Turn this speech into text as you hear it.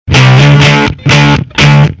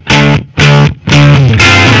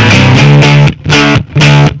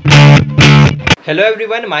Hello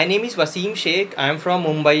everyone, my name is Wasim Shaikh. I am from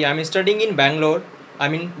Mumbai. I am studying in Bangalore. I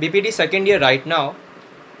am in BPT second year right now.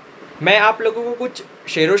 मैं आप लोगों को कुछ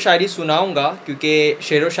शेरो शायरी सुनाऊंगा क्योंकि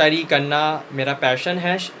शेरो शायरी करना मेरा पैशन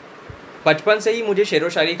है। बचपन से ही मुझे शेरो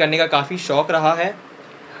शायरी करने का काफ़ी शौक़ रहा है।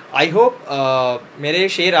 आई होप मेरे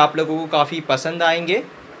शेर आप लोगों को काफ़ी पसंद आएंगे।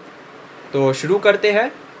 तो शुरू करते हैं।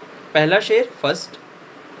 पहला शेर फर्स्ट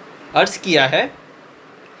अर्ज़ किया है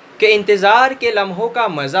कि इंतज़ार के लम्हों का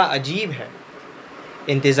मज़ा अजीब है।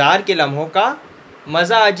 इंतज़ार के लम्हों का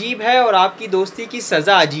मज़ा अजीब है और आपकी दोस्ती की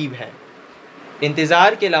सज़ा अजीब है।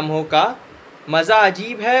 इंतज़ार के लम्हों का मज़ा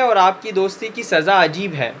अजीब है और आपकी दोस्ती की सज़ा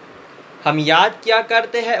अजीब है। हम याद किया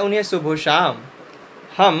करते हैं उन्हें सुबह शाम।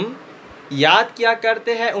 हम याद किया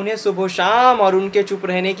करते हैं उन्हें सुबह शाम और उनके चुप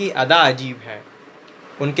रहने की अदा अजीब है।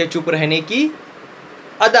 उनके चुप रहने की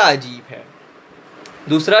अदा अजीब है।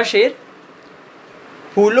 दूसरा शेर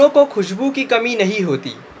फूलों को खुशबू की कमी नहीं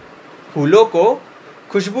होती। फूलों को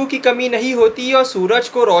खुशबू की कमी नहीं होती और सूरज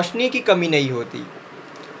को रोशनी की कमी नहीं होती।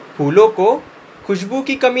 फूलों को खुशबू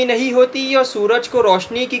की कमी नहीं होती और सूरज को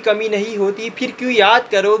रोशनी की कमी नहीं होती। फिर क्यों याद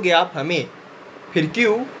करोगे आप हमें? फिर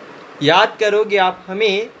क्यों याद करोगे आप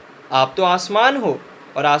हमें? आप तो आसमान हो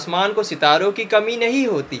और आसमान को सितारों की कमी नहीं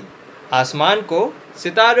होती। आसमान को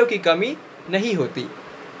सितारों की कमी नहीं होती।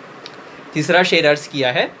 तीसरा शेर अर्ज़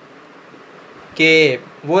किया है कि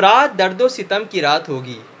वो रात दर्दो सितम की रात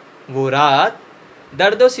होगी। वो रात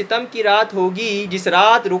दर्दो सितम की रात होगी जिस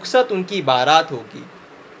रात रुखसत उनकी बारात होगी।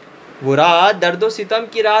 वो रात दर्दो सितम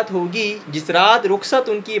की रात होगी जिस रात रुखसत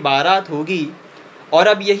उनकी बारात होगी। और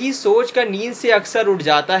अब यही सोचकर नींद से अक्सर उठ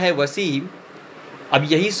जाता है वसीम। अब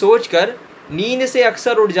यही सोचकर नींद से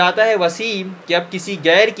अक्सर उठ जाता है वसीम कि अब किसी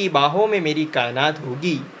गैर की बाहों में मेरी कायनात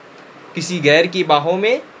होगी। किसी गैर की बाहों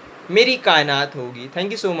में मेरी कायनात होगी।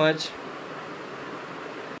 Thank you so much.